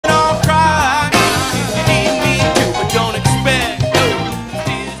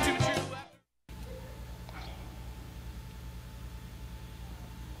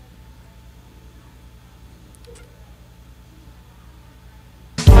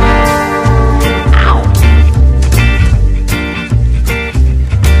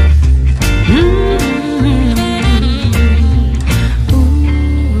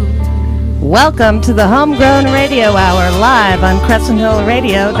Welcome to the Homegrown Radio Hour, live on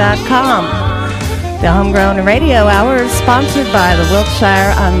CrescentHillRadio.com. The Homegrown Radio Hour is sponsored by the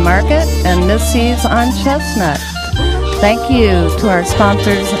Wiltshire on Market and Missy's on Chestnut. Thank you to our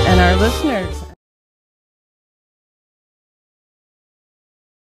sponsors and our listeners.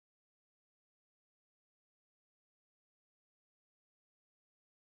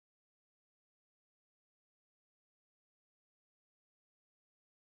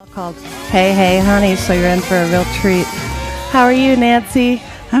 Called Hey Hey Honey, so you're in for a real treat. How are you, Nancy?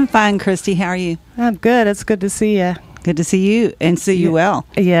 I'm fine, Christy. How are you? I'm good. It's good to see you. Good to see you and see you well.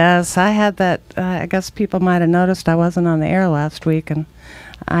 Yes, I had that. I guess people might have noticed I wasn't on the air last week, and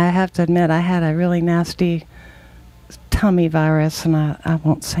I have to admit I had a really nasty tummy virus, and I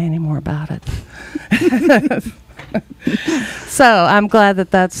won't say any more about it. So I'm glad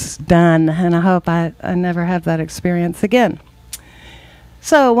that that's done, and I hope I never have that experience again.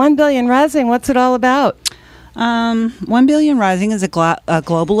 So 1 Billion Rising, what's it all about? 1 Billion Rising is a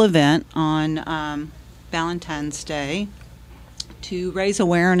global event on Valentine's Day to raise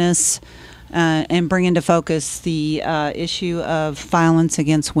awareness and bring into focus the issue of violence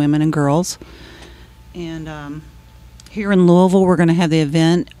against women and girls. And here in Louisville, we're going to have the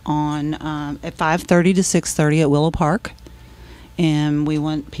event on at 5:30 to 6:30 at Willow Park. And we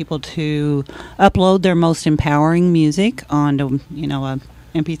want people to upload their most empowering music onto, a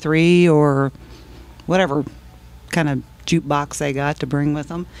MP3 or whatever kind of jukebox they got to bring with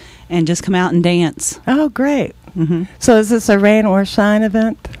them, and just come out and dance. Oh, great. Mm-hmm. So is this a rain or shine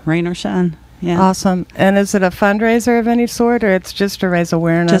event? Rain or shine, yeah. Awesome. And is it a fundraiser of any sort, or it's just to raise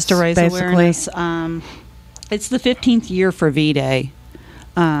awareness? Just to raise basically? Awareness. It's the 15th year for V-Day.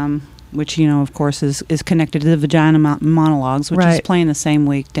 Which, of course, is connected to the Vagina Monologues, which is playing the same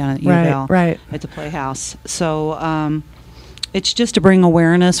week down at U of L at the Playhouse. So it's just to bring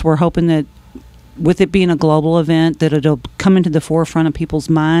awareness. We're hoping that with it being a global event, that it'll come into the forefront of people's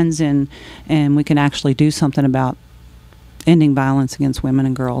minds, and we can actually do something about ending violence against women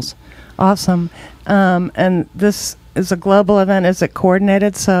and girls. Awesome. And this is a global event. Is it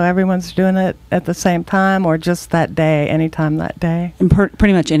coordinated so everyone's doing it at the same time, or just that day, anytime that day? And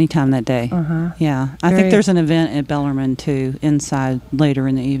pretty much any time that day. Uh-huh. Yeah. I think there's an event at Bellarmine, too, inside later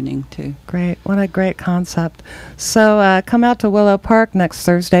in the evening, too. Great. What a great concept. So come out to Willow Park next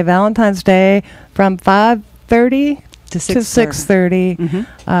Thursday, Valentine's Day, from 5:30 to 6:30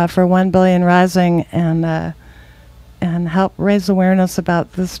 mm-hmm. For 1 Billion Rising, and help raise awareness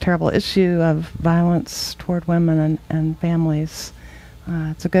about this terrible issue of violence toward women and families.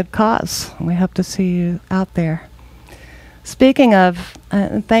 It's a good cause. We hope to see you out there. Speaking of,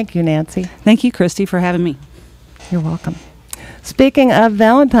 thank you, Nancy. Thank you, Christy, for having me. You're welcome. Speaking of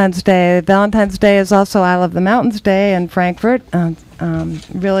Valentine's Day is also I Love the Mountains Day in Frankfurt.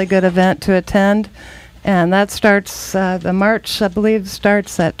 Really good event to attend. And that starts, the march, I believe,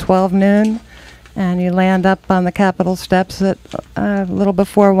 starts at 12 noon. And you land up on the Capitol steps at a little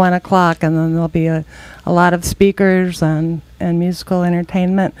before 1 o'clock, and then there'll be a lot of speakers and musical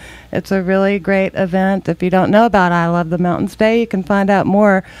entertainment. It's a really great event. If you don't know about I Love the Mountains Day, you can find out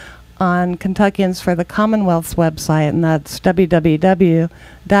more on Kentuckians for the Commonwealth's website, and that's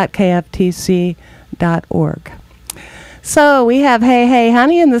www.kftc.org. So we have Hey Hey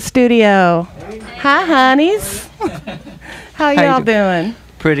Honey in the studio. Hey. Hi, honeys. How y'all doing?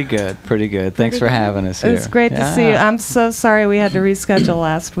 Pretty good. Thanks for having us here. It's great to see you. I'm so sorry we had to reschedule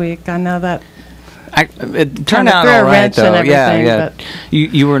last week. I know that it turned out all right, though. Yeah.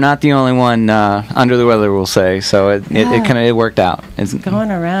 You were not the only one under the weather, we'll say. So it kind of worked out. It's going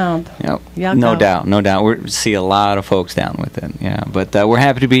around. No doubt. We see a lot of folks down with it. Yeah, but we're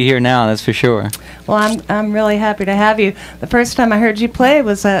happy to be here now. That's for sure. Well, I'm really happy to have you. The first time I heard you play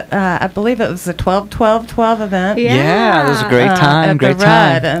was at I believe it was the 12-12-12 event. Yeah, it was a great time. Great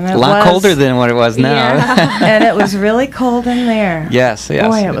time. A lot colder than what it was now. Yeah. And it was really cold in there. Yes.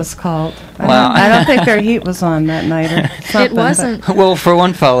 Boy, it was cold. Well, I don't think their heat was on that night or something. It wasn't. Well, for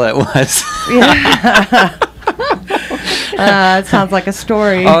one fella, it was. Yeah. It sounds like a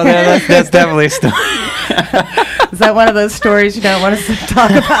story. Oh, that's definitely a story. Is that one of those stories you don't want us to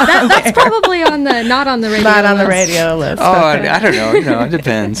talk about? That's probably not on the radio list. Not on the radio list. Oh, okay. I don't know. It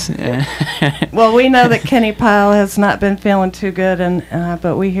depends. Well, we know that Kenny Pyle has not been feeling too good,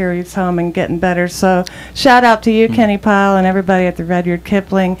 but we hear he's home and getting better. So shout out to you, Kenny Pyle, and everybody at the Rudyard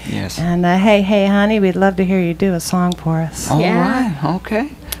Kipling. Yes. And hey, honey, we'd love to hear you do a song for us. All right. Okay.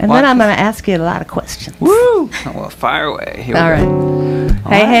 And then I'm going to ask you a lot of questions. Woo! Well, fire away. Here All right.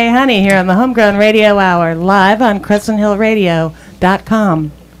 Hey, honey, here on the Homegrown Radio Hour, live on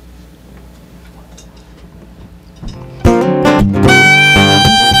CrescentHillRadio.com.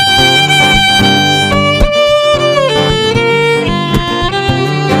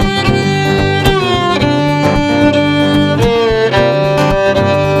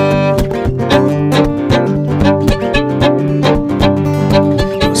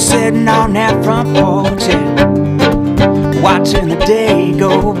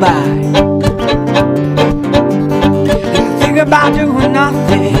 go by. Think about doing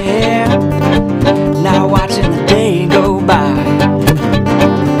nothing, now watching the day go by.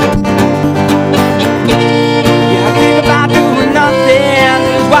 Yeah, think about doing nothing,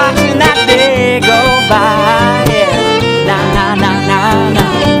 just watching that day go by. Yeah, nah, nah, nah, nah,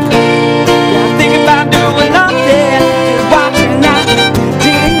 nah. Yeah, think about doing nothing, just watching that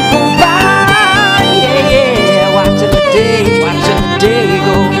day go by. Yeah, yeah, watching the day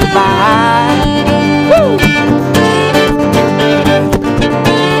go by. Woo!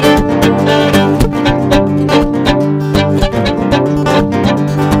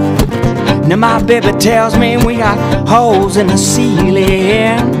 Now my baby tells me we got holes in the ceiling.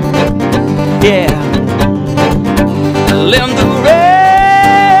 Yeah. And the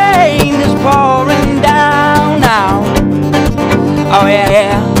rain is pouring down now. Oh yeah,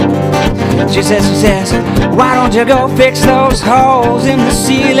 yeah. She says, why don't you go fix those holes in the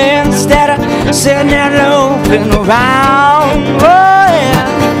ceiling instead of sitting there loafing around? Oh yeah.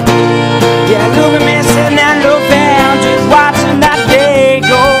 Yeah, look at me sitting there loafing, just watching that day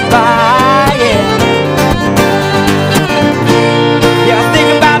go by. Yeah. Yeah, I think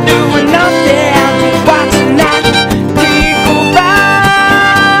about doing nothing, just watching that day go by.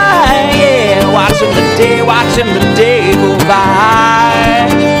 Yeah, watching the day go by.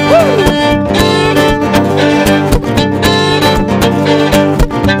 Woo!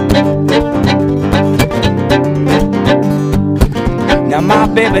 Now my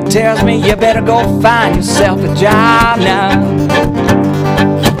baby tells me you better go find yourself a job now,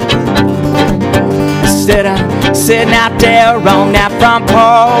 instead of sitting out there on that front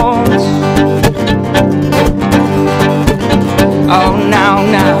porch. Oh no,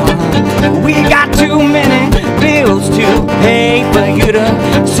 no, we got too many bills to pay for you to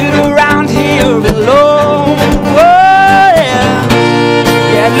sit around here alone. Oh yeah,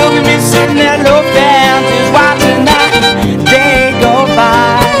 yeah, look at me sitting there loafing, just watching that day go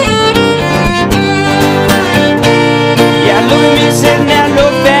by. Yeah, look at me sitting there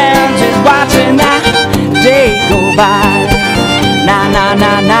loafing, just watching that day go by. Nah, nah,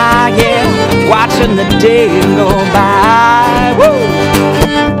 nah, nah, yeah, watching the day go by. Woo!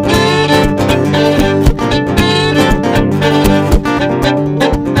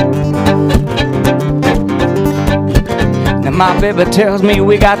 Now my baby tells me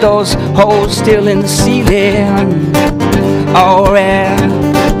we got those holes still in the ceiling. Oh yeah.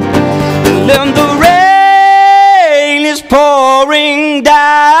 And the rain is pouring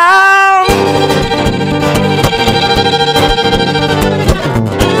down.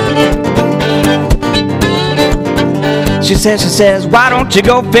 She says, why don't you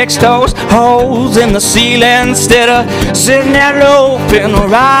go fix those holes in the ceiling instead of sitting there loafing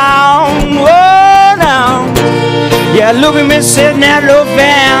around? Oh, no. Yeah, look at me sitting there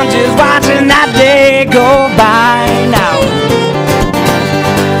loafing, just watching that day go by now.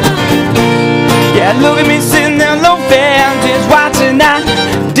 Yeah, look at me sitting there loafing, just watching that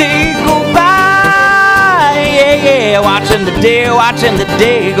day go by. Yeah, yeah, watching the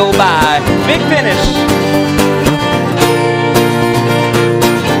day go by. Big finish.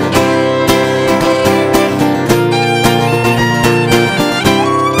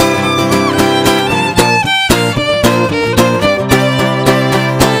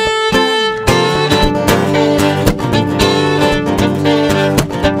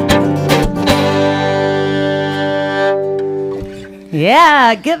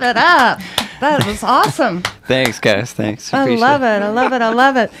 Yeah, give it up. That was awesome. Thanks, guys. Thanks. I love it. I love it. I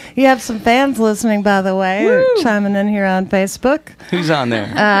love it. You have some fans listening, by the way, chiming in here on Facebook. Who's on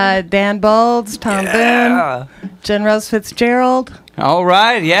there? Dan Bolds, Tom Boone, Jen Rose Fitzgerald. All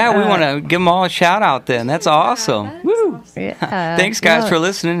right. Yeah, we want to give them all a shout out then. That's awesome. Woo. Awesome. Yeah. Thanks, guys, for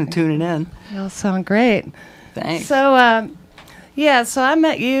listening and tuning in. Y'all sound great. Thanks. So, so I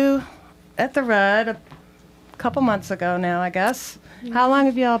met you at the Rudd a couple months ago now, I guess. How long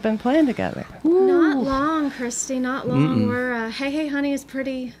have you all been playing together? Not long, Christy, not long. We're Hey Hey Honey is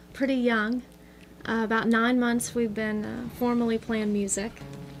pretty young. About 9 months we've been formally playing music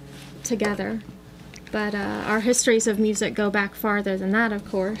together. But our histories of music go back farther than that, of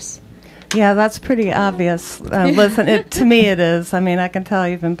course. Yeah, that's pretty obvious. Listen, to me it is. I mean, I can tell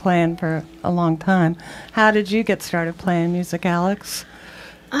you've been playing for a long time. How did you get started playing music, Alex?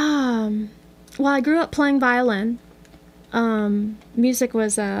 Well, I grew up playing violin. Music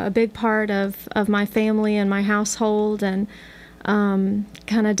was a big part of my family and my household, and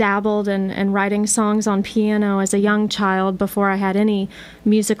kind of dabbled in writing songs on piano as a young child before I had any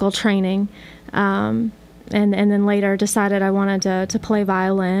musical training, and then later decided I wanted to play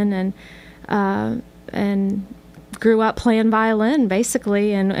violin, and grew up playing violin,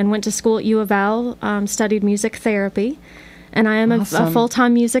 basically, and went to school at U of L, studied music therapy. And I am a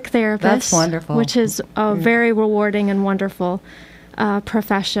full-time music therapist. That's wonderful. Which is a very rewarding and wonderful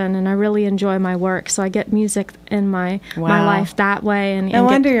profession, and I really enjoy my work. So I get music in my life that way. And no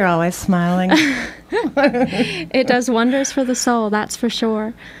wonder you're always smiling. It does wonders for the soul, that's for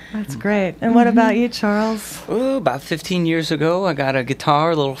sure. That's great. And what about you, Charles? Oh, about 15 years ago, I got a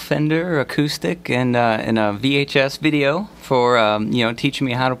guitar, a little Fender acoustic, and a VHS video for teaching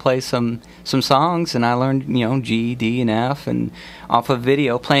me how to play some songs. And I learned G, D, and F, and off of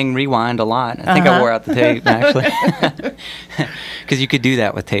video, playing rewind a lot. I think I wore out the tape actually, because you could do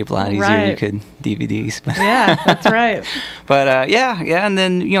that with tape a lot easier than you could DVDs. Yeah, that's right. But yeah, and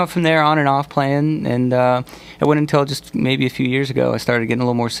then from there on and off playing, and it wasn't until just maybe a few years ago I started getting a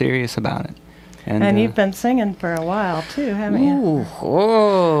little more serious about it. And you've been singing for a while too, haven't you?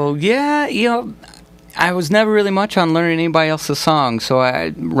 Oh, yeah. I was never really much on learning anybody else's songs, so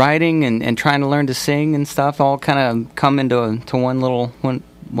writing and trying to learn to sing and stuff all kind of come into one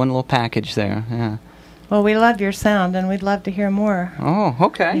little package there. Yeah. Well, we love your sound, and we'd love to hear more. Oh,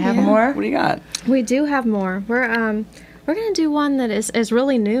 okay. You have more? What do you got? We do have more. We're going to do one that is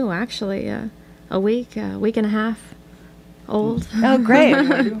really new, actually. A week and a half old. Oh, great.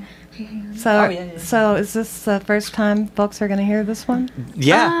 So is this the first time folks are going to hear this one?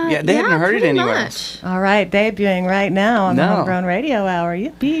 Yeah, they haven't heard it anywhere. All right, debuting right now on the Homegrown Radio Hour.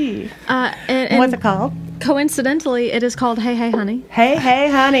 Yippee! And what's it called? Coincidentally, it is called Hey Hey Honey. Hey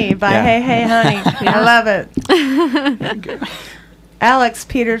Hey Honey by Hey Hey Honey. I love it. Alex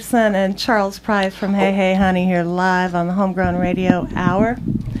Peterson and Charles Price from Hey Hey Honey here live on the Homegrown Radio Hour.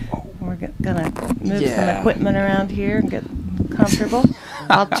 We're going to move some equipment around here and get comfortable.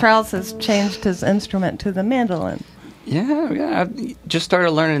 While Charles has changed his instrument to the mandolin. Yeah. I just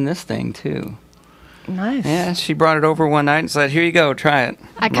started learning this thing, too. Nice. Yeah, she brought it over one night and said, here you go, try it.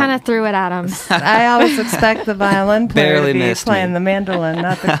 I kind of threw it at him. I always expect the violin player Barely to be missed playing me. the mandolin,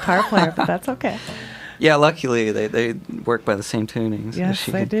 not the guitar player, but that's okay. Yeah, luckily they work by the same tunings. Yes,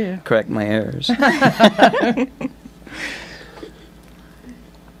 she they could do. Correct my errors. Hey,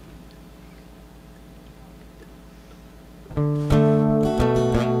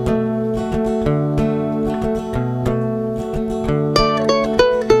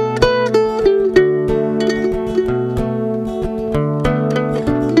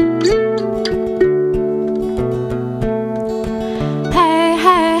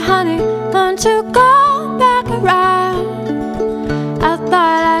 hey, honey, won't you go back around? I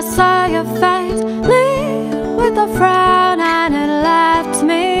thought I saw your face leave with a frown, and it left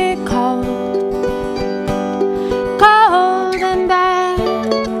me cold, cold and bad.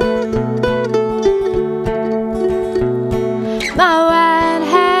 My wet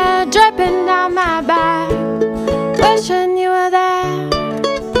hair dripping down my back, wishing you were there.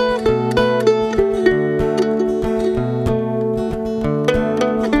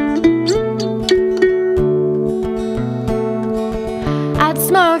 I'd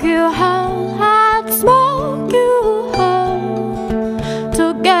smoke you whole, I'd smoke you whole,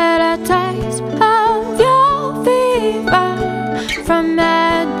 to get a taste of your fever from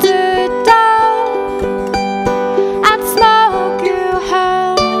head to toe. I'd smoke you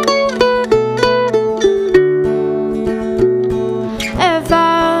whole, if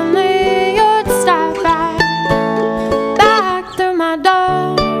only you'd step back through my door.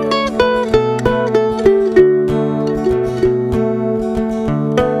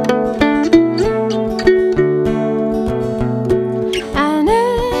 And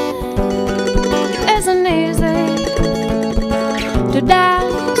it isn't easy to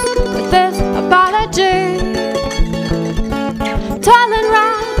dance with this apology, twirling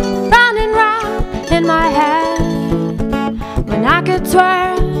round and round in my head, when I could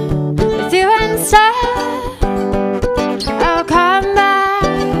twirl with you instead. Oh, come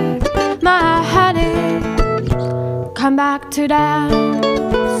back, my honey, come back to dance.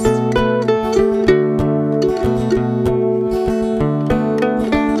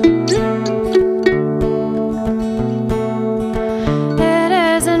 It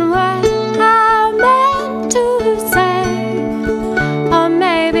isn't what I meant to say, or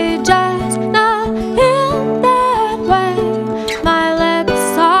maybe just not in that way. My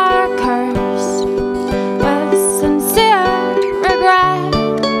lips are cursed with sincere regret,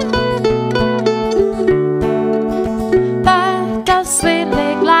 but I'll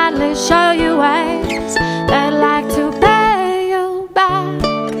sweetly glide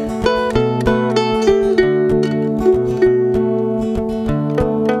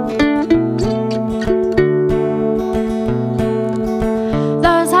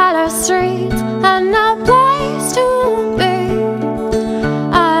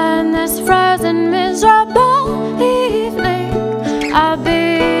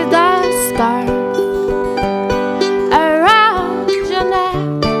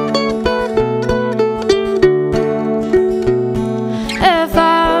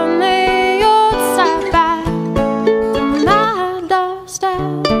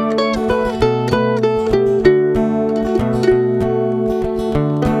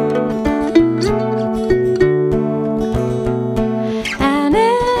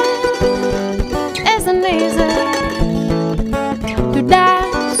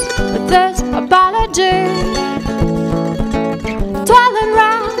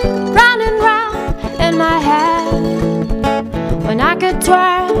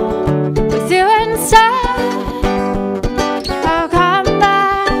twirl with you instead. Oh, come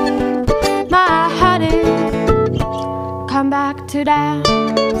back, my honey, come back to dance.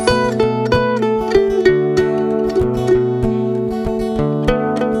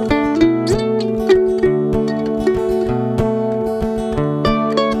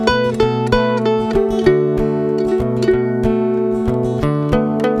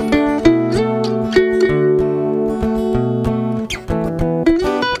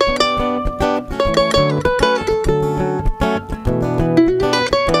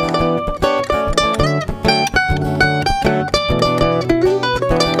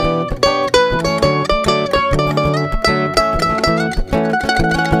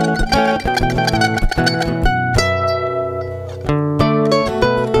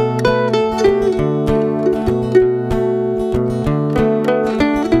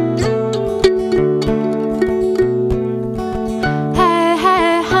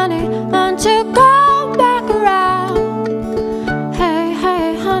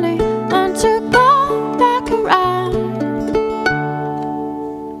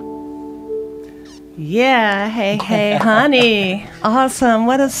 Yeah, hey, hey, honey. Awesome.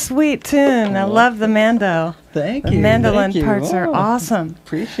 What a sweet tune. I love the mando. Thank The you. mandolin thank you. parts are Oh, awesome.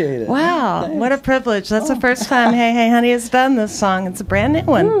 Appreciate it. Wow, Thanks. what a privilege. That's the first time Hey, Hey, Honey has done this song. It's a brand new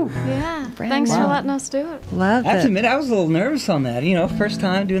one. Yeah. Brand Thanks for new. letting us do it. Loved I have to it. admit, I was a little nervous on that. You know, first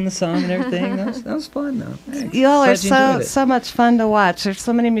time doing the song and everything. That was fun, though. Thanks. You all are Glad you enjoyed so it. so much fun to watch. There's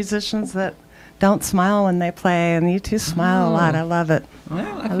so many musicians that don't smile when they play, and you two smile a lot. I love it.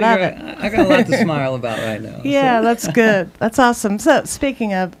 Well, I love figure I got a lot to smile about right now. Yeah, so. that's good. That's awesome. So,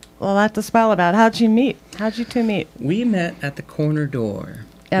 speaking of a lot to smile about, how'd you meet? How'd you two meet? We met at the corner door.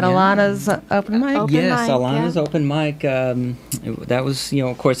 At Yeah. Alana's open mic? Open Yes, mic, Alana's yeah. open mic. That was,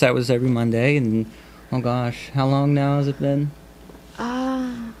 of course, that was every Monday. And, oh gosh, how long now has it been?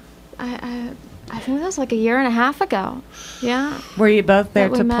 I think that was like a year and a half ago. Yeah. Were you both there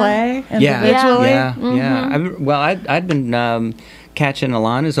That we to met. play Yeah. individually? Yeah, Mhm. yeah. I'd been catching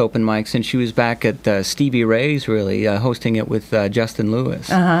Alana's open mic since she was back at Stevie Ray's, really, hosting it with Justin Lewis.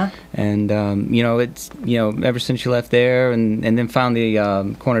 Uh-huh. And, it's, ever since she left there and then found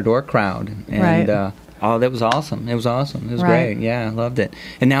the corner door crowd. And, Right. oh, that was awesome. It was awesome. It was Right. great. Yeah, I loved it.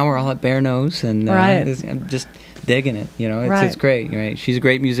 And now we're all at Bare Nose, and Right. I'm just digging it. It's Right. great. Right? She's a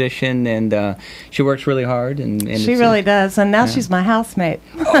great musician, and she works really hard. And She it's really does, and now yeah. she's my housemate.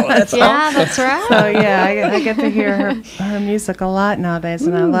 Oh, that's Yeah, that's right. So yeah, I get to hear her music a lot nowadays,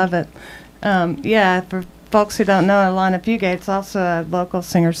 and I love it. Yeah, for folks who don't know, Alana Fugate's also a local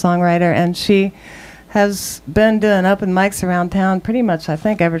singer-songwriter, and she has been doing open mics around town pretty much, I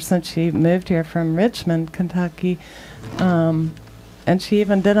think, ever since she moved here from Richmond, Kentucky. And she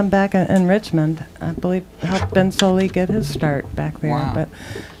even did them back in Richmond. I believe helped Ben Soley get his start back there. Wow. But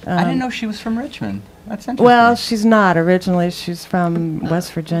I didn't know she was from Richmond. That's interesting. well, she's not originally. She's from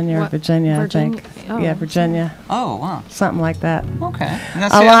West Virginia or What, Virginia, Virginia? I think. Oh, Yeah, Virginia, oh, wow. something like that. Okay. Now,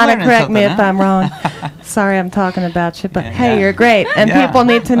 see, I'm Alana, learning correct me something, if huh? I'm wrong. Sorry, I'm talking about you, but Yeah, hey, yeah. you're great, and Yeah. people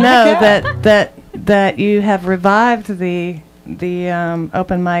need to know Okay. that you have revived the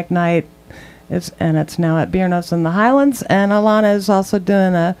open mic night. And it's now at Beer Nose in the Highlands. And Alana is also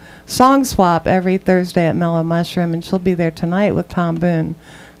doing a song swap every Thursday at Mellow Mushroom, and she'll be there tonight with Tom Boone.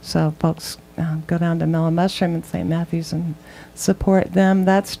 So folks, go down to Mellow Mushroom in St. Matthews and support them.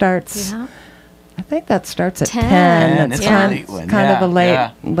 That starts, Yeah. I think that starts at 10. 10. It's a kind, late one, kind of yeah, a late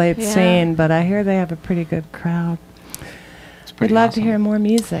yeah. late Yeah. scene, but I hear they have a pretty good crowd. It's We'd pretty love awesome. to hear more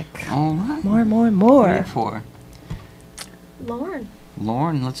music. All right. More, What are you more. for? Lauren.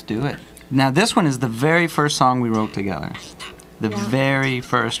 Lauren, let's do it. Now, this one is the very first song we wrote together. The Yeah. very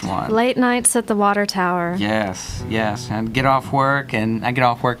first one. Late nights at the water tower. Yes, yes. I'd get off work, and I get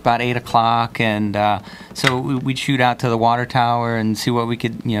off work about 8 o'clock, and so we'd shoot out to the water tower and see what we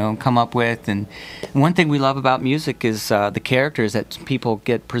could, come up with. And one thing we love about music is the characters that people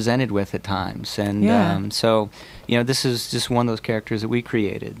get presented with at times. And Yeah. so, this is just one of those characters that we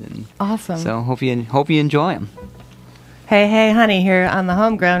created. And Awesome. so hope you enjoy them. Hey, hey, honey, here on the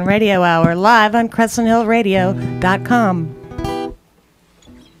Homegrown Radio Hour, live on CrescentHillRadio.com.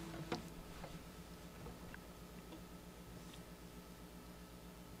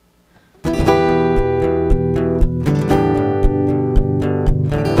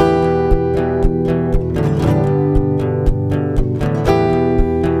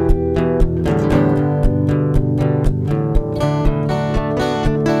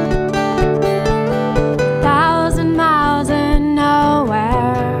 Thousand miles and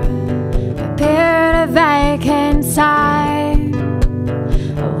nowhere appeared a vacant side.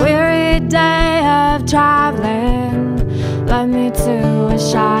 a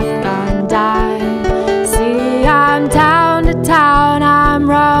shotgun dive. See, I'm town to town, I'm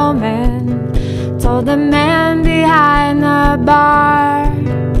roaming. Told the man behind the bar,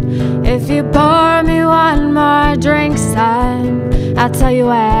 if you pour me one more drink, son, I'll tell you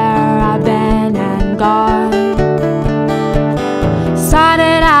where I've been and gone.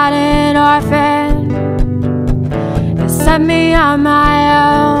 Started out an orphan, it set me on my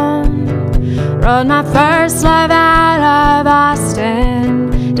own. Rode my first love out of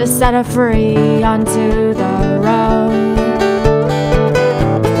Austin to set her free onto the road.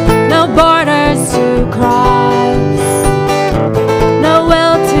 No borders to cross, no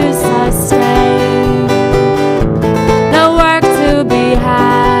will to sustain, no work to be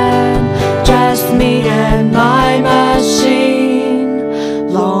had, just me and my machine,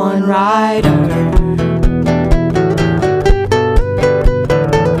 lone rider.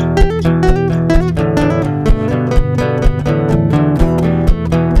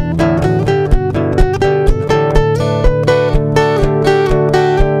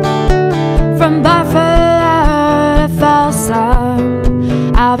 From Buffalo to Folsom,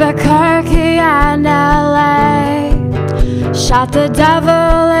 Albuquerque and LA, shot the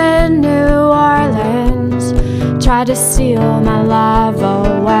devil in New Orleans, tried to steal my love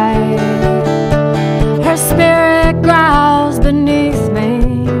away. Her spirit growls beneath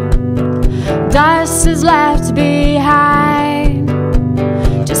me, dust is left behind,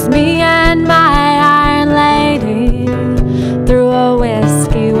 just me and my iron lady through a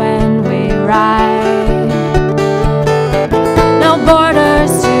whiskey when we ride. No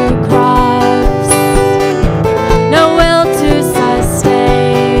borders to cross, no will to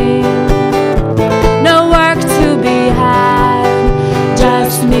sustain, no work to be had,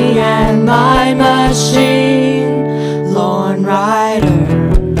 just me and my machine, lone rider.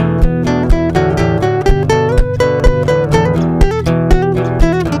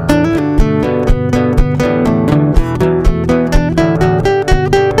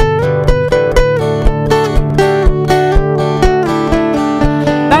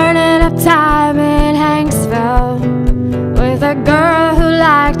 Burning up time in Hanksville with a girl who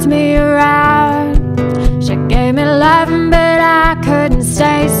liked me around. She gave me loving, but I couldn't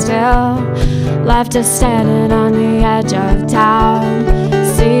stay still, left her standing on the edge of town.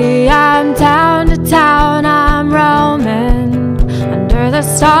 See, I'm town to town, I'm roaming under the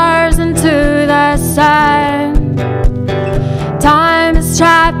stars into the sun. Time is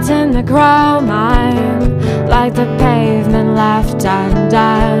trapped in the crow mine, like the pavement left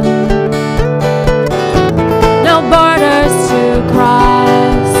undone. No borders to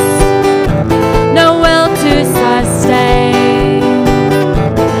cross, no will to sustain,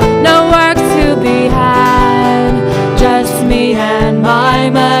 no work to be had, just me and my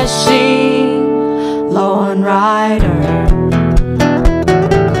machine, lone rider.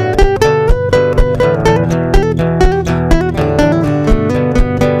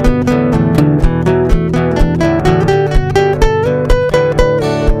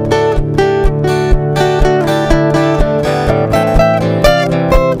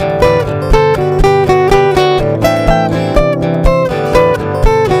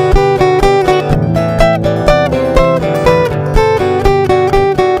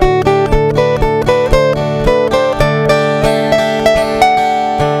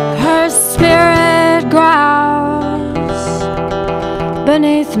 Her spirit growls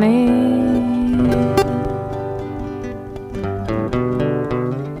beneath me,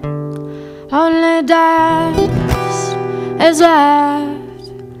 only dust is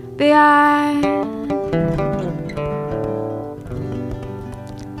left behind,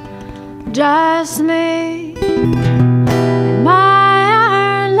 just me and my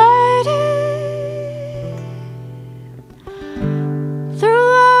iron lady through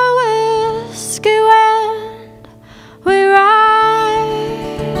a whiskey wind we ride.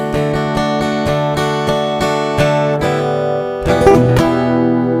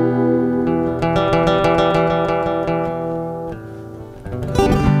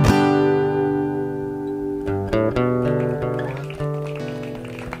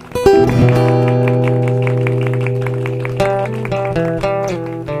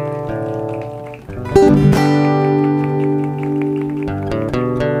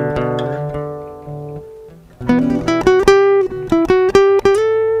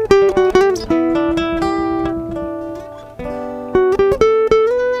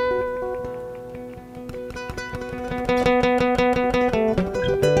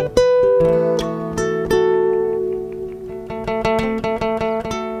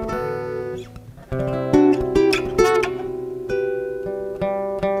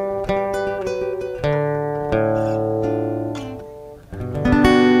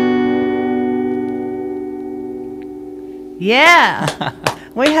 Yeah.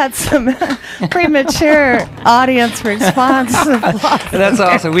 We had some premature audience response. That's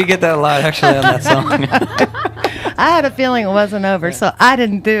awesome. We get that a lot, actually, on that song. I had a feeling it wasn't over, so I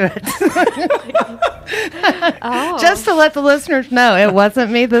didn't do it. Just to let the listeners know, it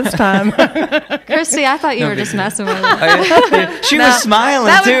wasn't me this time. Christy, I thought you were just messing with it. She was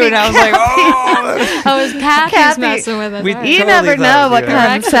smiling, too, and I was like, oh. I was Kathy's messing with it. We You totally never thought know you what were.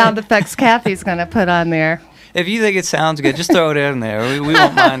 kind of sound effects Kathy's going to put on there. If you think it sounds good, just throw it in there. We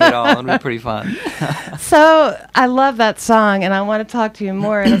won't mind at all. It'll be pretty fun. So I love that song, and I want to talk to you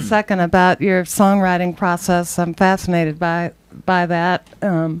more in a second about your songwriting process. I'm fascinated by that.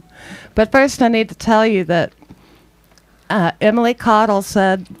 But first, I need to tell you that Emily Cottle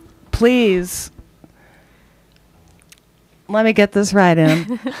said, please, let me get this right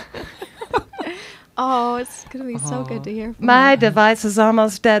in. Oh, it's going to be so good to hear from My you. device is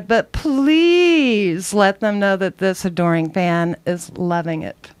almost dead, but please let them know that this adoring fan is loving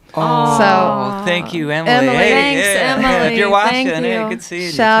it. Oh, So, thank you, Emily. Emily. Thanks, If you're Emily. watching, Thank hey, you. good seeing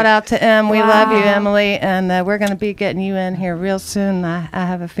you. Shout out to Em. We love you, Wow. Emily, and we're going to be getting you in here real soon. I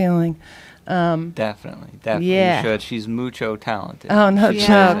have a feeling. Definitely. Yeah. You should. She's mucho talented. Oh, no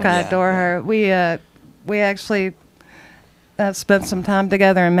Yeah. joke. I Yeah. adore her. We actually spent some time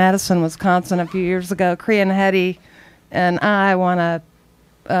together in Madison, Wisconsin a few years ago. Krian Hetty and I won a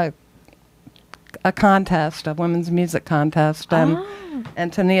contest, a women's music contest,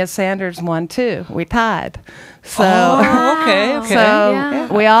 and Tania Sanders won too. We tied. So, Okay. so Yeah.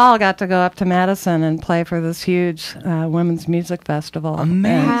 we all got to go up to Madison and play for this huge women's music festival.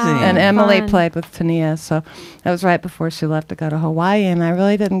 Amazing. And Emily Fun. played with Tania, so that was right before she left to go to Hawaii, and I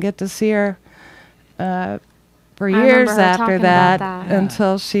really didn't get to see her for remember years her after talking that, about that.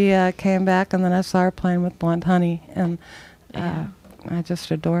 until she came back, and then I saw her playing with Blunt Honey, and I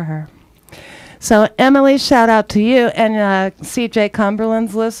just adore her. So Emily, shout out to you, and C.J.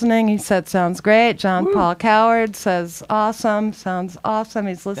 Cumberland's listening. He said sounds great. John Paul Coward says awesome, sounds awesome.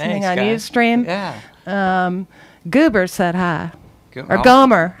 He's listening Thanks, on guys. Ustream. Yeah. Goober said hi. Or Oh.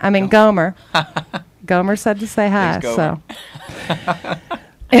 Gomer. I mean Gomer. Gomer said to say hi. Thanks, So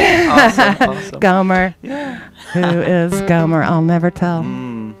Awesome. Gomer. Who is Gomer? I'll never tell.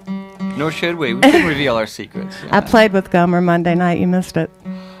 Nor should we. We can reveal our secrets. I played with Gomer Monday night. You missed it.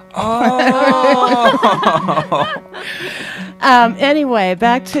 Anyway,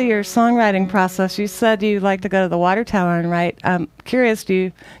 back to your songwriting process. You said you like to go to the water tower and write. I'm curious, do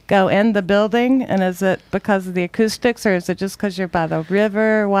you go in the building, and is it because of the acoustics, or is it just because you're by the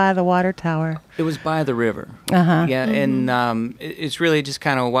river? Why the water tower? It was by the river. Uh-huh. Yeah, and it's really just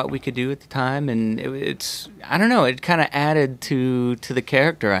kind of what we could do at the time, and it's I don't know, it kind of added to the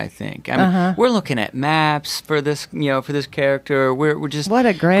character. I think. I mean, we're looking at maps for this, for this character. We're just What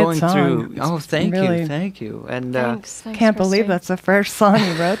a great going song. through. It's Thank really- you, and Thanks, Can't believe Christy. that's the first song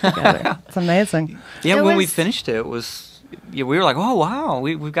you wrote together. It's amazing. yeah, It when we was- finished it, it was. Yeah, we were like, oh wow,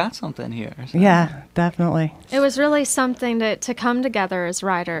 we've got something here. So, Yeah, definitely. It was really something to come together as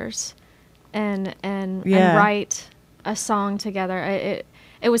writers and Yeah. write a song together.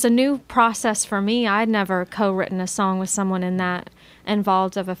 It was a new process for me. I'd never co-written a song with someone in that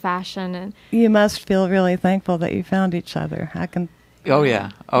involved of a fashion, and You must feel really thankful that you found each other. I can. Oh yeah.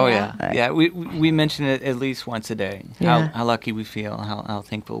 Yeah. Yeah. We mention it at least once a day. Yeah. How lucky we feel. How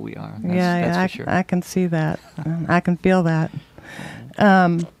thankful we are. That's, Yeah, that's I, for sure. I can see that. I can feel that.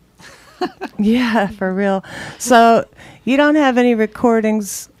 Yeah, for real. So you don't have any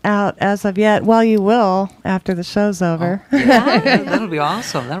recordings out as of yet. Well, you will after the show's over. Yeah, that'll be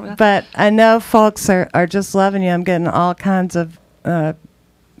awesome. But I know folks are just loving you. I'm getting all kinds of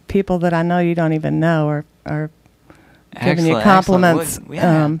people that I know you don't even know are giving you Excellent, compliments. excellent.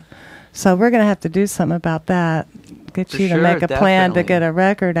 Yeah. So we're going to have to do something about that. Get For you to sure, make a plan to definitely. get a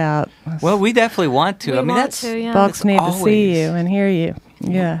record out. Well, we definitely want to. we I mean, want that's to, yeah. Folks need to see always- you and hear you.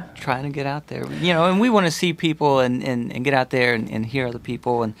 Yeah. trying to get out there, and we want to see people and get out there and hear other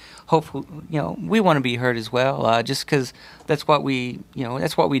people, and hopefully, we want to be heard as well. Just because that's what we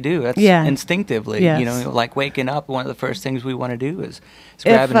do. That's Yeah. instinctively, Yes. like waking up. One of the first things we want to do is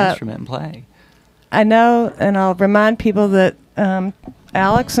grab If, an instrument and play. I know, and I'll remind people that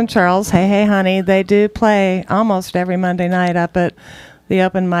Alex and Charles, Hey Honey, they do play almost every Monday night up at the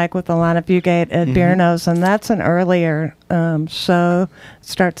open mic with Alana Bugate at Beer Nose, and that's an earlier show.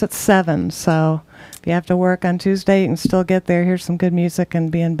 Starts at 7, so if you have to work on Tuesday, you can still get there, hear some good music, and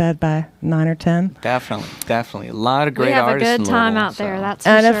be in bed by 9 or 10. Definitely, a lot of great we have a artists. good in time Louisville, out there. so. That's for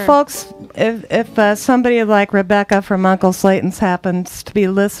And sure. if folks, if somebody like Rebecca from Uncle Slayton's happens to be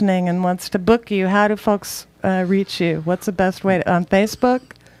listening and wants to book you, how do folks reach you? What's the best way on Facebook?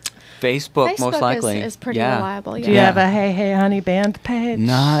 Facebook, most likely. is pretty Yeah. reliable. Yeah. Do you have a Hey Hey Honey band page?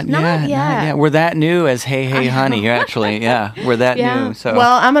 Not Not yet. yet. We're that new as Hey Hey Honey. Actually, yeah, we're that Yeah. new. So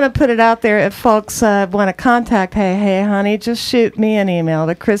Well, I'm going to put it out there. If folks want to contact Hey Hey Honey, just shoot me an email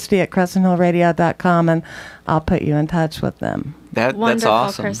to Christy@CrescentHillRadio.com, and I'll put you in touch with them that's Wonderful,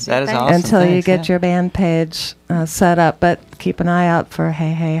 awesome. Christy. That is Thank you. awesome. until you Thanks, get yeah. your band page set up. But keep an eye out for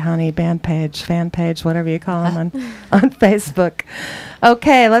Hey Hey Honey band page, fan page, whatever you call them on Facebook.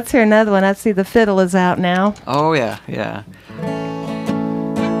 Okay, let's hear another one. I see the fiddle is out now. Oh yeah, yeah.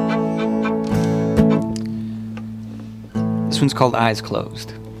 This one's called Eyes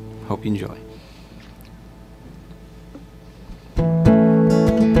Closed. Hope you enjoy.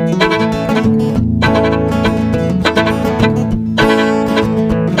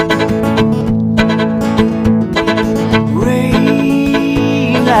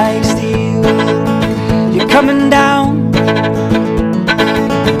 Rain like steel, you're coming down.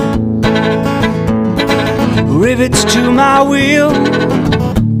 Rivets to my wheel,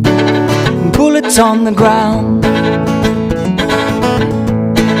 bullets on the ground.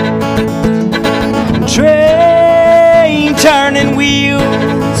 Train turning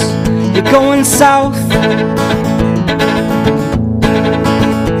wheels, you're going south.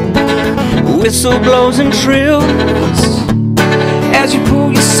 Whistle blows and trills as you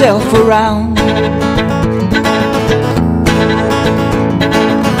pull yourself around.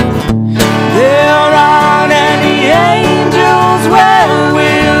 There aren't any angels where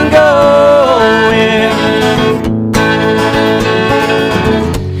we're going.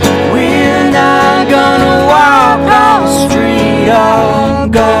 We're not gonna walk on the street or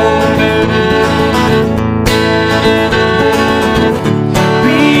gold.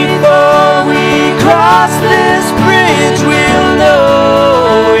 Before we cross this bridge, we'll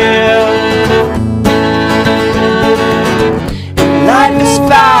know, yeah. Life is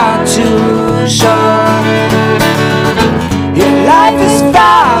far too short. Yeah, life is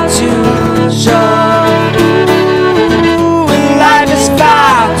far too short. Ooh, life is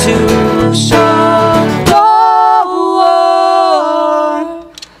far too short. Oh,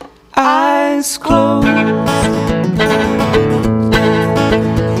 eyes closed.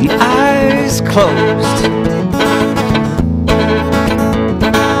 Eyes closed.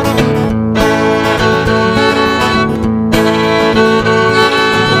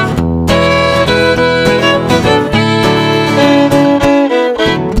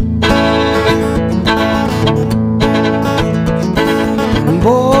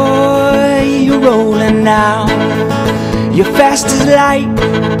 Boy, you're rolling now. You're fast as light,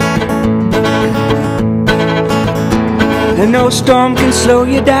 and no storm can slow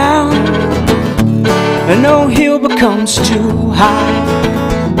you down, and no hill becomes too high.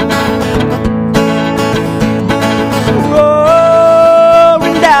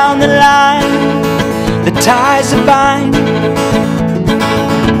 Roaring down the line, the ties are bind.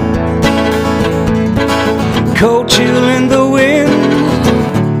 Cold chill in the wind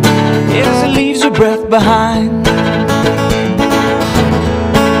as it leaves your breath behind.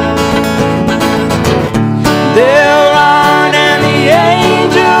 There aren't any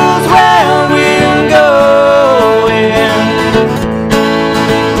angels where we're going.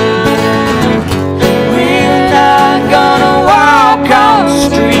 We're not gonna walk on the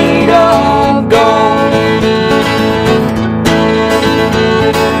street or gold.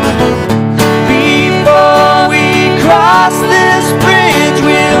 Before we cross this bridge,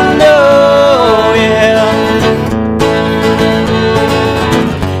 we'll know, yeah.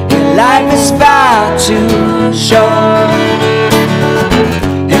 Life is far too short.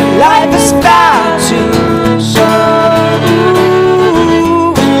 Life is far too short.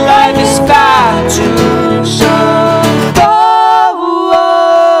 Ooh, life is far too short. Oh,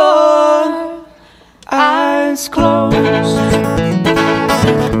 eyes closed.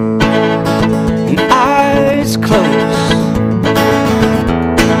 Eyes closed.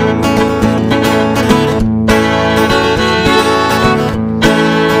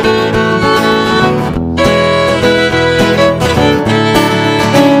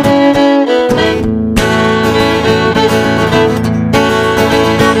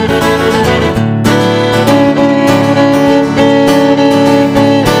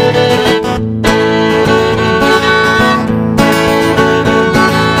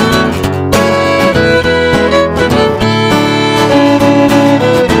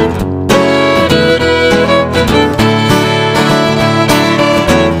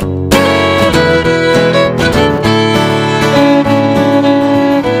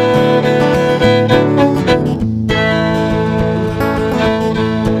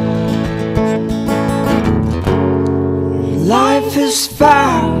 Life is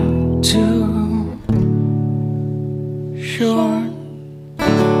far short.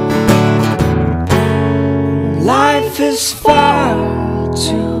 Life is far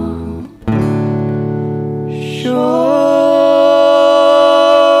too short.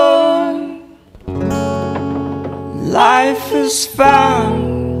 Life is far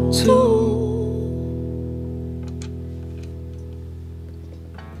too.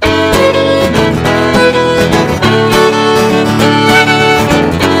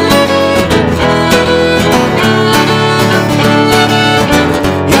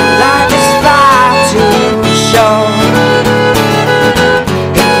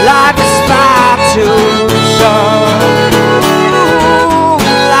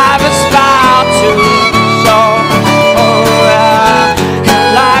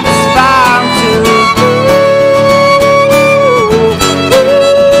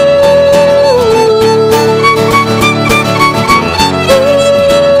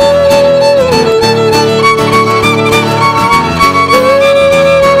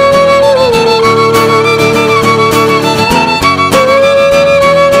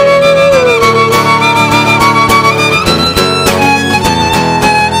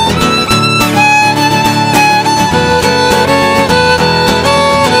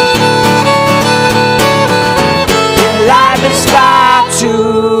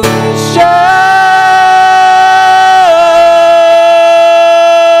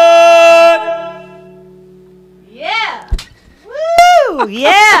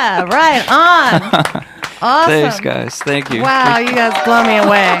 Yeah, right on. Awesome. Thanks, guys. Thank you. Wow, you guys blow me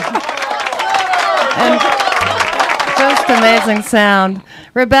away. And just amazing sound.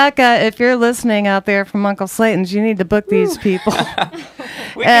 Rebecca, if you're listening out there from Uncle Slayton's, you need to book these people.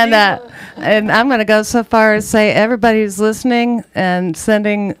 And I'm going to go so far as say everybody who's listening and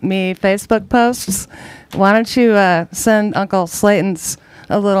sending me Facebook posts, why don't you send Uncle Slayton's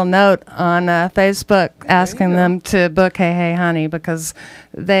a little note on Facebook asking them to book Hey Hey Honey, because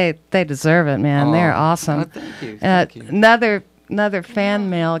they deserve it, man. They're awesome. Oh, thank you. Thank you. Another fan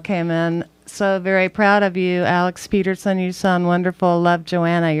mail came in. So very proud of you, Alex Peterson. You sound wonderful. Love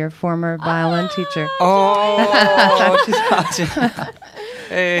Joanna, your former violin teacher. Oh, she's watching.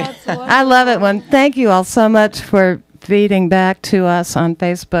 Hey. I love it when. Thank you all so much for feeding back to us on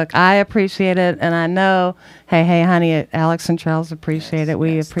Facebook. I appreciate it, and I know, Hey Hey Honey, Alex and Charles appreciate it.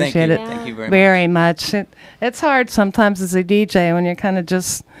 We appreciate it Thank you very much. It's hard sometimes as a DJ when you're kind of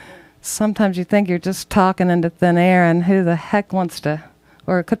just, sometimes you think you're just talking into thin air, and who the heck wants to,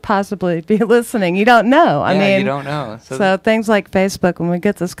 or could possibly be listening? You don't know. I mean, you don't know. So things like Facebook, when we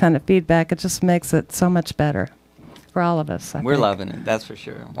get this kind of feedback, it just makes it so much better for all of us. We're loving it, that's for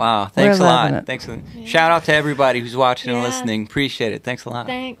sure. Wow, thanks a lot. It. Thanks. Shout out to everybody who's watching and listening. Appreciate it. Thanks a lot.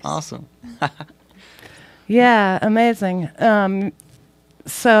 Thanks. Awesome. Yeah, amazing.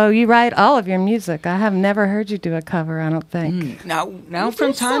 So you write all of your music. I have never heard you do a cover, I don't think. Now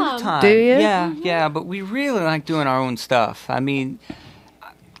from time to time. Do you? Yeah, but we really like doing our own stuff. I mean,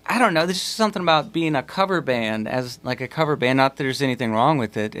 I don't know. There's just something about being a cover band, as like a cover band. Not that there's anything wrong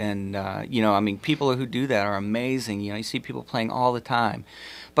with it, and I mean, people who do that are amazing. You see people playing all the time,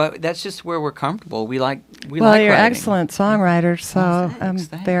 but that's just where we're comfortable. We like you're writing. excellent songwriters, so thanks.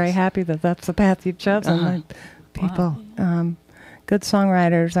 I'm very happy that that's the path you've chosen. People, good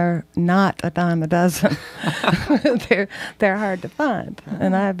songwriters are not a dime a dozen. they're hard to find,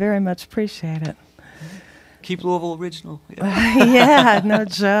 and I very much appreciate it. Keep Louisville original. Yeah, no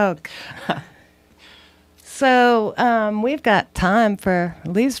joke. So we've got time for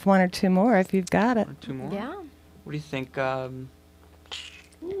at least one or two more if you've got it. Two more? Yeah. What do you think? Golden.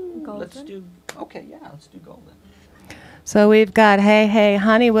 Let's do Golden. So we've got Hey Hey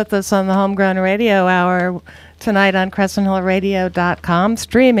Honey with us on the Homegrown Radio Hour tonight on CrescentHillRadio.com,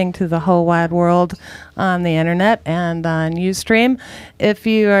 streaming to the whole wide world on the internet and on Ustream. If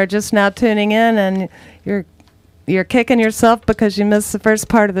you are just now tuning in and you're kicking yourself because you missed the first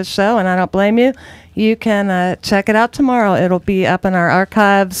part of the show, and I don't blame you, you can check it out tomorrow. It'll be up in our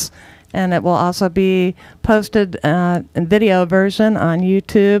archives, and it will also be posted in video version on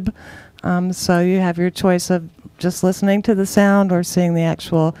YouTube. So you have your choice of just listening to the sound or seeing the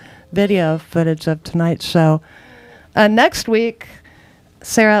actual video footage of tonight's show. Next week,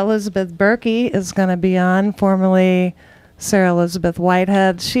 Sarah Elizabeth Berkey is going to be on, formerly Sarah Elizabeth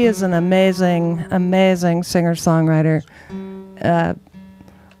Whitehead. She is an amazing, amazing singer-songwriter.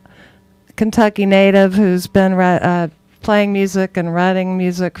 Kentucky native who's been playing music and writing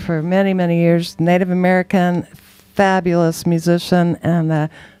music for many, many years. Native American, fabulous musician, and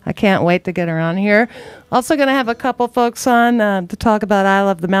I can't wait to get her on here. Also going to have a couple folks on to talk about I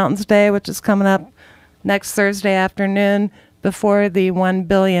Love the Mountains Day, which is coming up next Thursday afternoon before the 1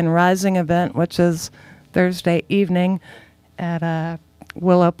 Billion Rising event, which is Thursday evening. at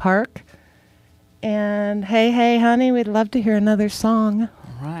Willow Park. And hey, hey, honey, we'd love to hear another song.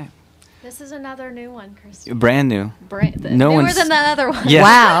 All right. This is another new one, Chris. Brand new. Newer than that other one. Yeah.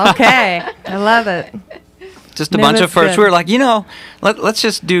 Wow, okay. I love it. Just a No, bunch of that's firsts. good. We were like, let's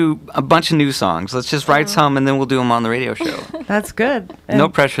just do a bunch of new songs. Let's just write some, and then we'll do them on the radio show. That's good. No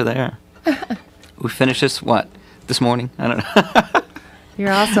And pressure there. We finished this morning? I don't know.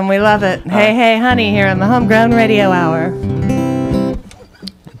 you're awesome. We love it. Hey, hey, honey, here on the Homegrown Radio Hour.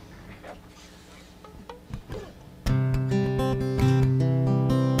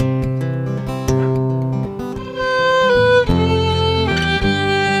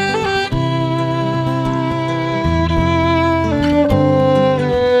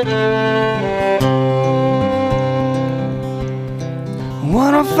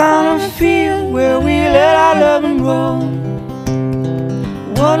 Wanna find a field where we let our loving grow.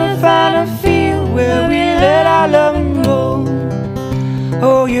 Wanna find a field where we let our loving grow.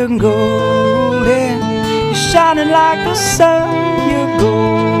 Oh, you're golden, you're shining like the sun. You're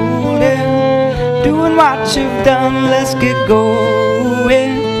golden, doing what you've done. Let's get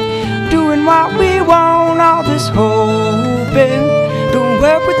going, doing what we want. All this hoping don't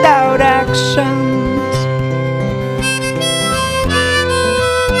work without actions.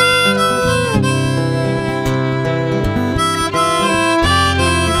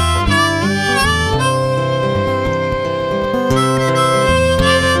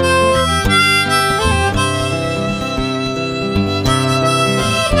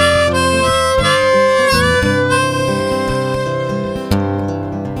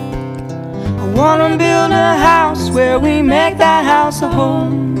 I wanna build a house where we make that house a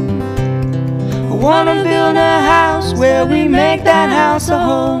home. I wanna build a house where we make that house a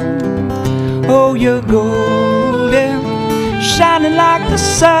home. Oh, you're golden, shining like the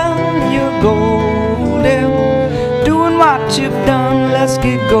sun. You're golden, doing what you've done. Let's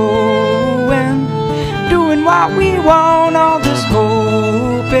get going, doing what we want. All this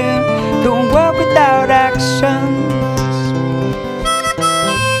hoping don't work without action.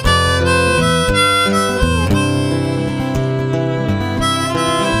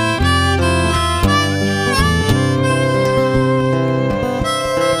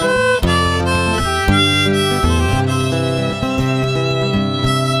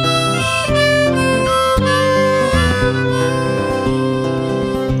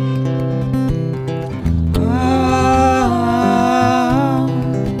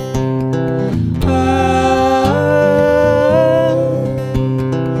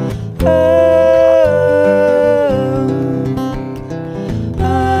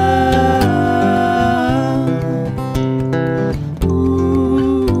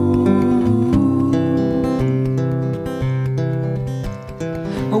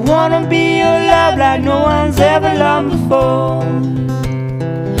 I wanna be your love like no one's ever loved before.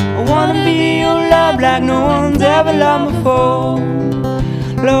 I wanna be your love like no one's ever loved before.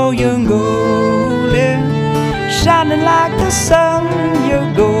 Lord, you're golden, shining like the sun.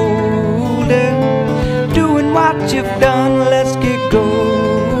 You're golden, doing what you've done. Let's get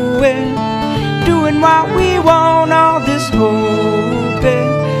going, doing what we want. All this hoping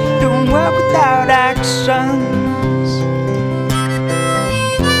don't work without actions.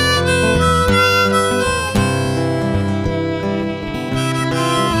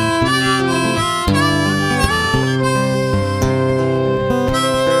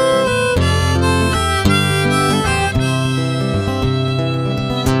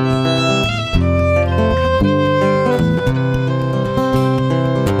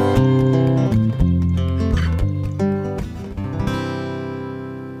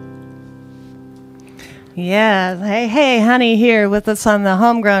 Yes. Hey, hey, honey, here with us on the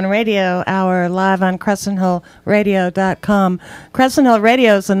Homegrown Radio Hour, live on CrescentHillRadio.com. Crescent Hill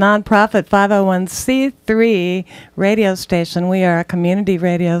Radio is a nonprofit 501c3 radio station. We are a community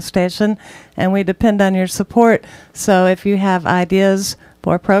radio station, and we depend on your support. So if you have ideas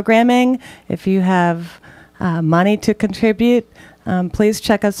for programming, if you have money to contribute, please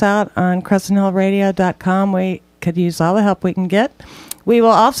check us out on CrescentHillRadio.com. We could use all the help we can get. We will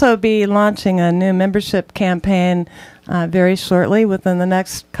also be launching a new membership campaign very shortly, within the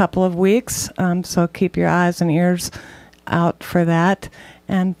next couple of weeks. So keep your eyes and ears out for that.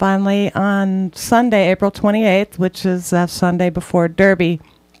 And finally, on Sunday, April 28th, which is Sunday before Derby,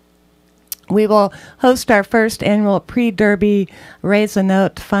 we will host our first annual pre-Derby Raise a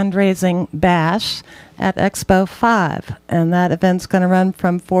Note fundraising bash at Expo 5. And that event's going to run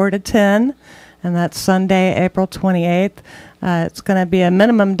from 4 to 10. and that's Sunday, April 28th. It's going to be a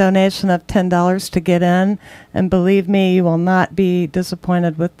minimum donation of $10 to get in, and believe me, you will not be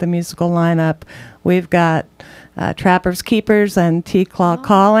disappointed with the musical lineup. We've got Trappers Keepers and T-Claw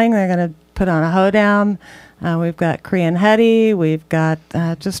Calling. They're going to put on a hoedown. We've got Korean Hetty. We've got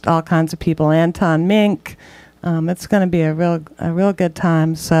just all kinds of people. Anton Mink. It's going to be a real good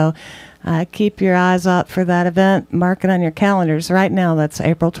time. So keep your eyes out for that event. Mark it on your calendars right now. That's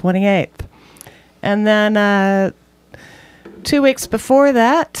April 28th. And then 2 weeks before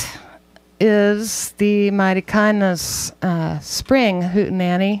that is the Mighty Kindness Spring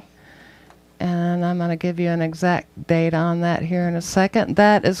Hootenanny. And I'm going to give you an exact date on that here in a second.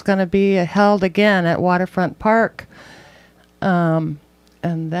 That is going to be held again at Waterfront Park. And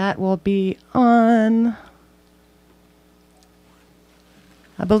that will be on,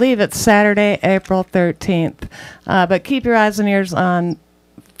 I believe it's Saturday, April 13th. But keep your eyes and ears on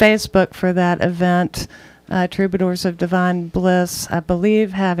Facebook for that event. Troubadours of Divine Bliss, I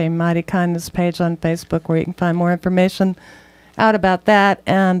believe, have a Mighty Kindness page on Facebook where you can find more information out about that.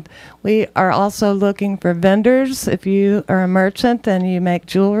 And we are also looking for vendors. If you are a merchant and you make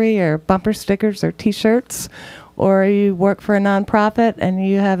jewelry or bumper stickers or t-shirts, or you work for a nonprofit and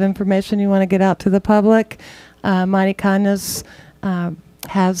you have information you want to get out to the public, Mighty Kindness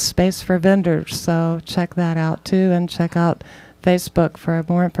has space for vendors. So check that out too, and check out Facebook for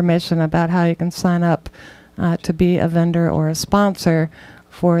more information about how you can sign up to be a vendor or a sponsor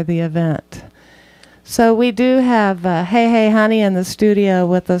for the event. So we do have Hey Hey Honey in the studio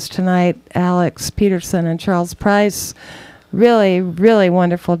with us tonight, Alex Peterson and Charles Price. Really, really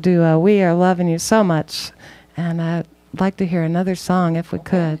wonderful duo. We are loving you so much. And I'd like to hear another song if we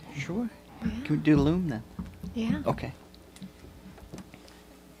could. Sure. Can we do Loom then? Yeah. Okay.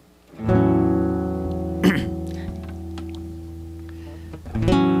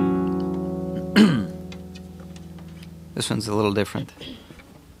 This one's a little different.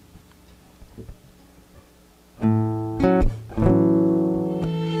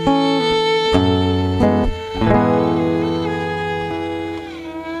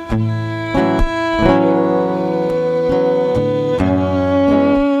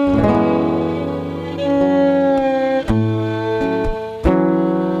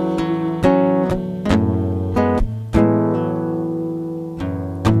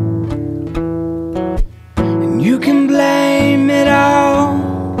 You can blame it all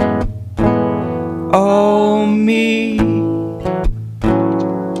on me.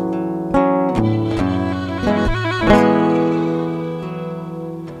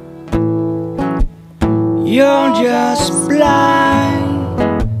 You're just blind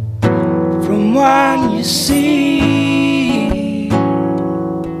from what you see.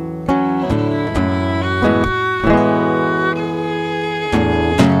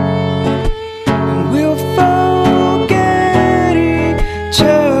 We'll forget each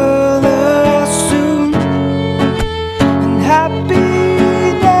other soon, and happiness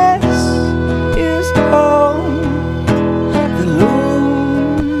is all the loom.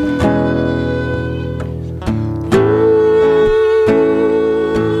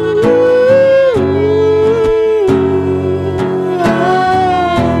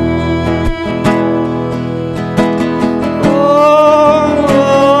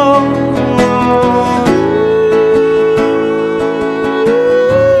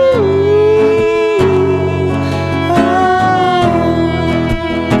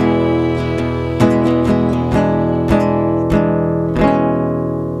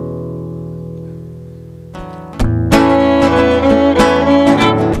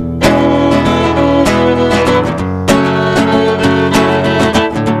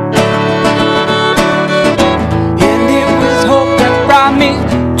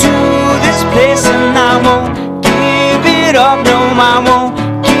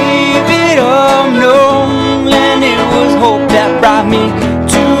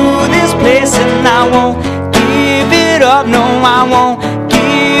 I won't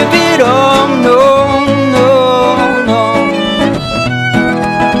give it up, no, no, no.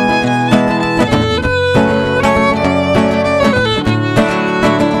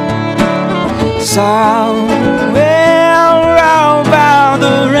 Somewhere over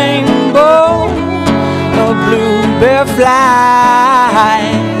the rainbow, a bluebird flies,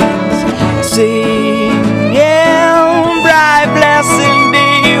 singing bright blessed day.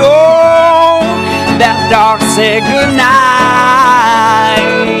 Oh, that dog said goodnight.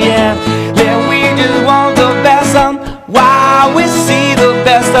 Yeah, yeah, we just want the best while we see the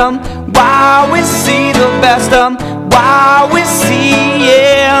best while we see the best while we see,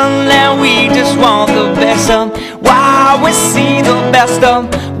 yeah, and we just want the best while while we see the best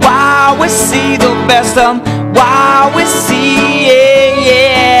of 'em, while we see the best of 'em, while we see,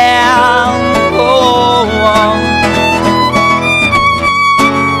 yeah. Oh, oh.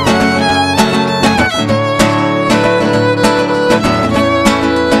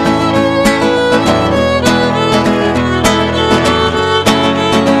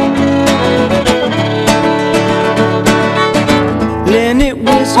 And it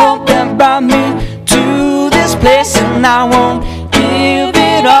was hope that brought me to this place, and I won't give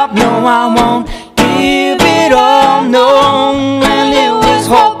it up, no, I won't give it up, no. And it was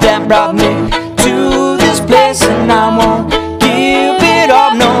hope that brought me to this place, and I won't give it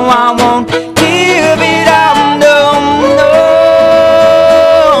up, no, I won't give it up, no, no.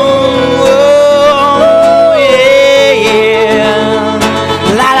 Oh, yeah, yeah.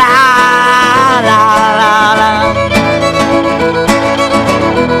 La la la la la.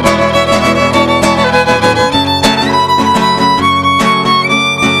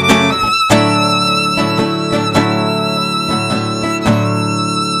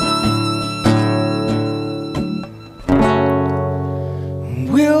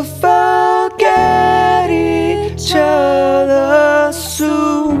 We'll forget each other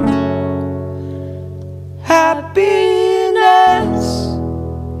soon. Happiness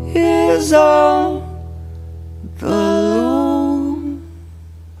is on the loom.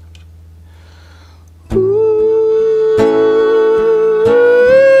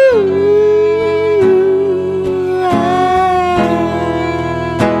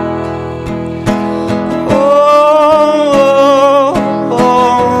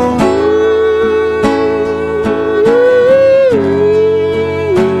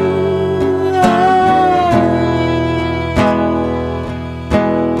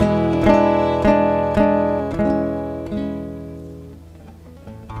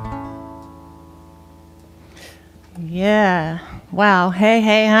 Yeah. Wow. Hey,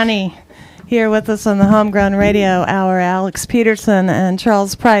 hey, honey. Here with us on the Homegrown Radio Hour, Alex Peterson and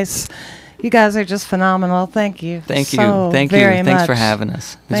Charles Price. You guys are just phenomenal. Thank you. Thank you. so Thank you. very Thanks much. for having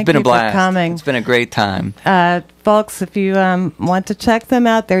us. It's Thank been you a for blast. coming. It's been a great time. Folks, if you want to check them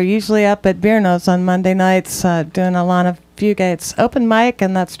out, they're usually up at Beer Nose on Monday nights doing a lot of Fugates open mic,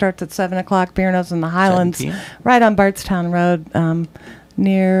 and that starts at 7 o'clock. Beer Nose in the Highlands, 7 p.m. right on Bardstown Road,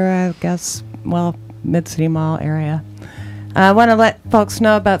 near, I guess, well, Mid-City Mall area. I want to let folks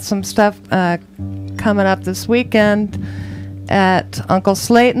know about some stuff coming up this weekend at Uncle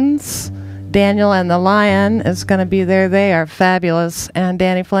Slayton's. Daniel and the Lion is going to be there. They are fabulous. And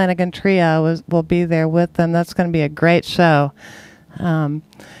Danny Flanagan Trio will be there with them. That's going to be a great show. And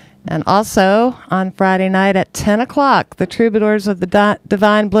also on Friday night at 10 o'clock, the Troubadours of the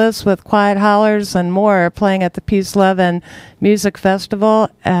Divine Bliss with Quiet Hollers and more are playing at the Peace, Love, and Music Festival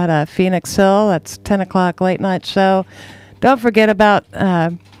at Phoenix Hill. That's 10 o'clock late night show. Don't forget about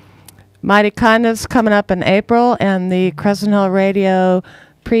Mighty Kindness coming up in April, and the Crescent Hill Radio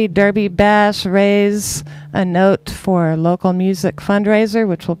Pre-Derby Bash raise a note for local music fundraiser,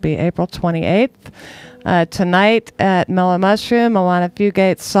 which will be April 28th. Tonight at Mellow Mushroom, Alana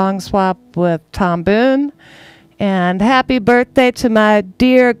Fugate's song swap with Tom Boone. And happy birthday to my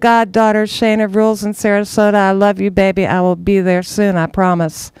dear goddaughter, Shayna Rules in Sarasota. I love you, baby. I will be there soon, I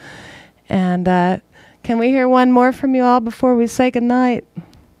promise. And can we hear one more from you all before we say goodnight?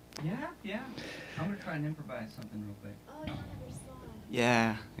 Yeah. I'm going to try and improvise something real quick.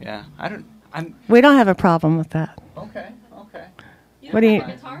 Yeah. We don't have a problem with that. Okay. What do you?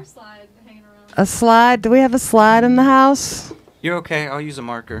 Guitar slide hanging around. A slide? Do we have a slide in the house? You're okay. I'll use a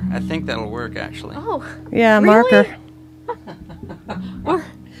marker. I think that'll work, actually. Oh, Yeah, a Really? marker.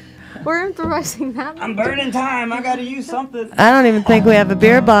 we're improvising that. I'm burning time. I gotta use something. I don't even think we have a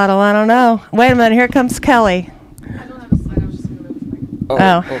beer bottle. I don't know. Wait a minute. Here comes Kelly. I don't have a slide. I was just going to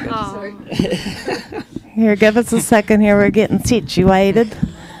Oh. Here, give us a second here. We're getting situated.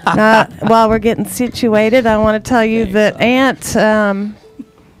 While we're getting situated, I want to tell you that Aunt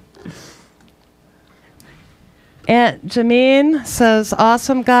Jameen says,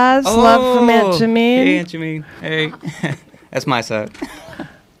 awesome, guys. Love from Aunt Jameen. Hey, Aunt Jameen. Hey. That's my side.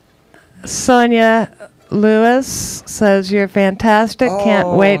 Sonia Lewis says, you're fantastic. Can't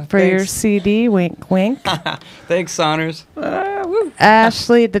Oh, wait for your thanks. CD. Wink, wink. Thanks, Saunders.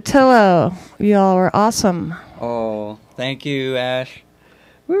 Ashley DeTillo, you all were awesome. Oh, thank you, Ash.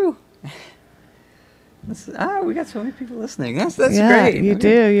 Woo. We got so many people listening. That's Yeah, great. you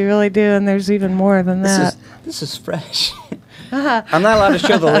do. You really do. And there's even more than that. This is fresh. I'm not allowed to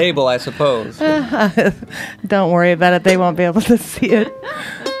show the label, I suppose. Don't worry about it. They won't be able to see it.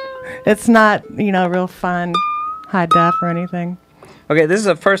 It's not, real fun, high def or anything. Okay, this is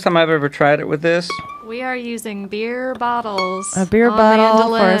the first time I've ever tried it with this. We are using beer bottles. A beer on bottle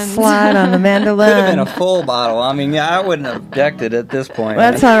for a mandolins. slide on the mandolin. Could have been a full bottle. I mean, yeah, I wouldn't have objected at this point.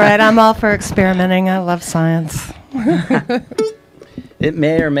 That's all right. I'm all for experimenting. I love science. It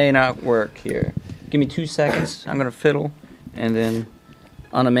may or may not work here. Give me 2 seconds. I'm going to fiddle, and then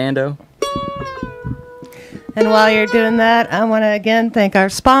on a mando. And while you're doing that, I want to again thank our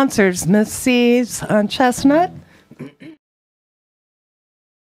sponsors, Miss C's on Chestnut.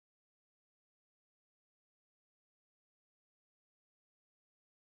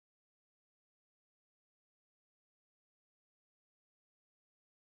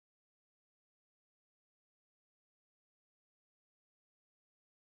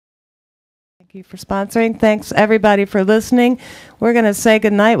 Thank you for sponsoring. Thanks everybody for listening. We're going to say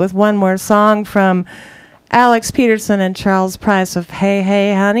goodnight with one more song from Alex Peterson and Charles Price of Hey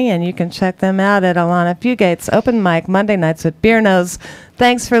Hey Honey, and you can check them out at Alana Fugate's open mic Monday nights at Beer Nose.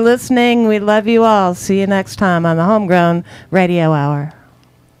 Thanks for listening. We love you all. See you next time on the Homegrown Radio Hour.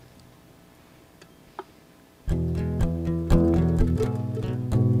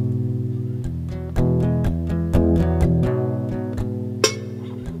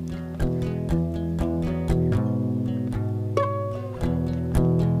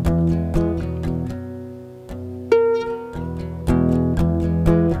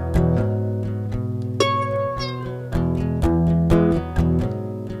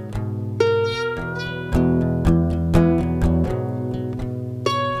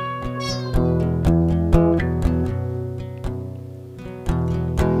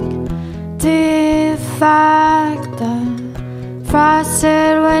 Defacto,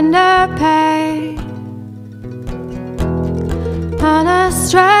 frosted window pane on a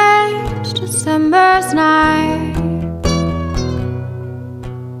strange December's night.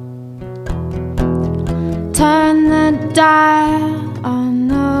 Turn the dial on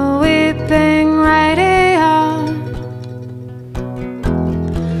the weeping radio.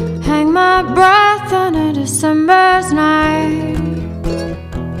 Hang my breath on a December's night.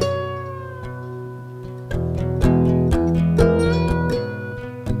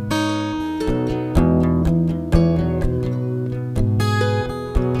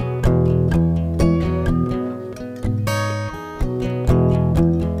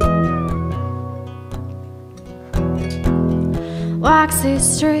 Waxy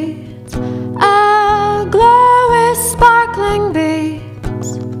streets aglow with sparkling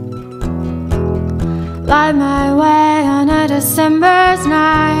beads, light my way on a December's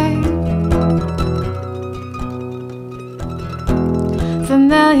night.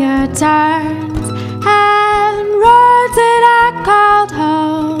 Familiar turns and roads that I called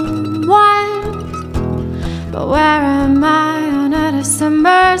home once, but where am I on a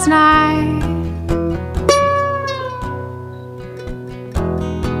December's night?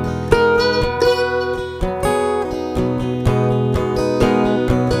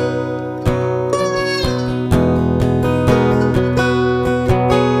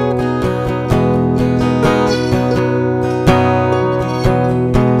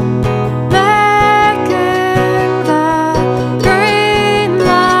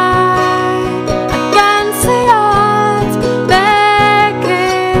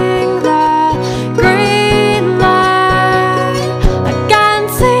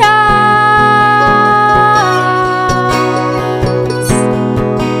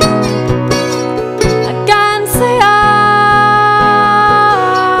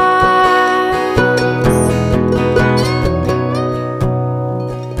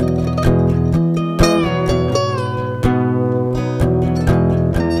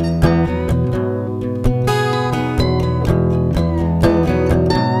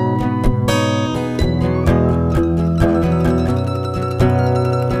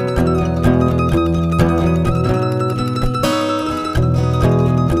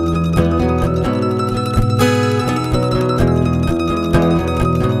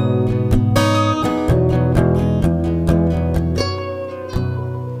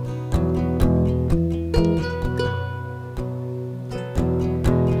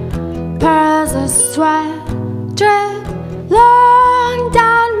 Pearls of sweat drip long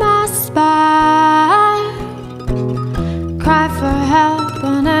down my spine. Cry for help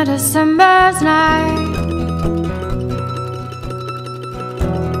on a December's night,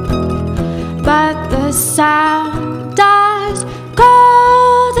 but the sound dies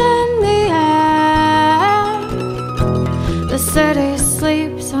cold in the air. The city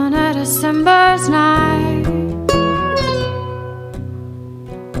sleeps on a December's night.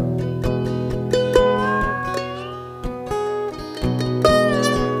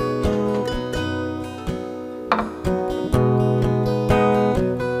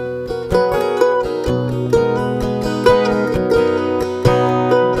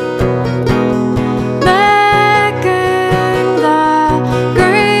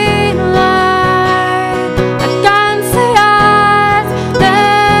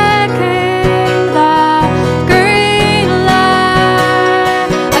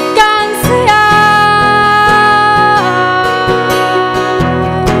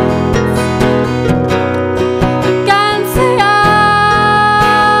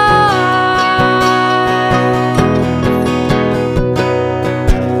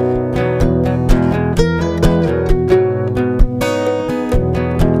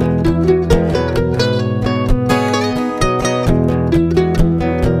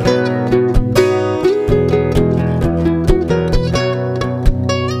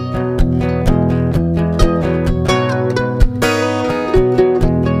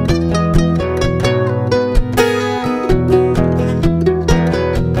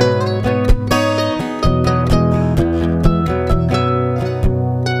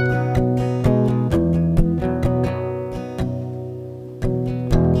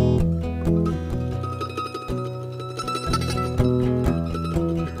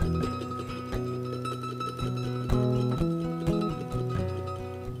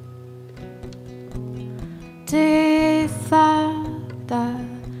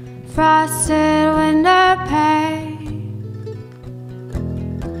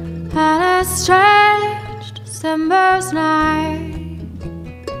 a strange December's night.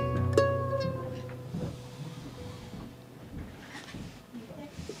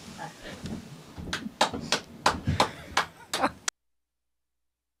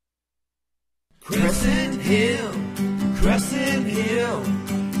 Crescent Hill, Crescent Hill,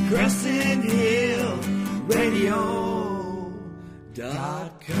 Crescent Hill Radio.com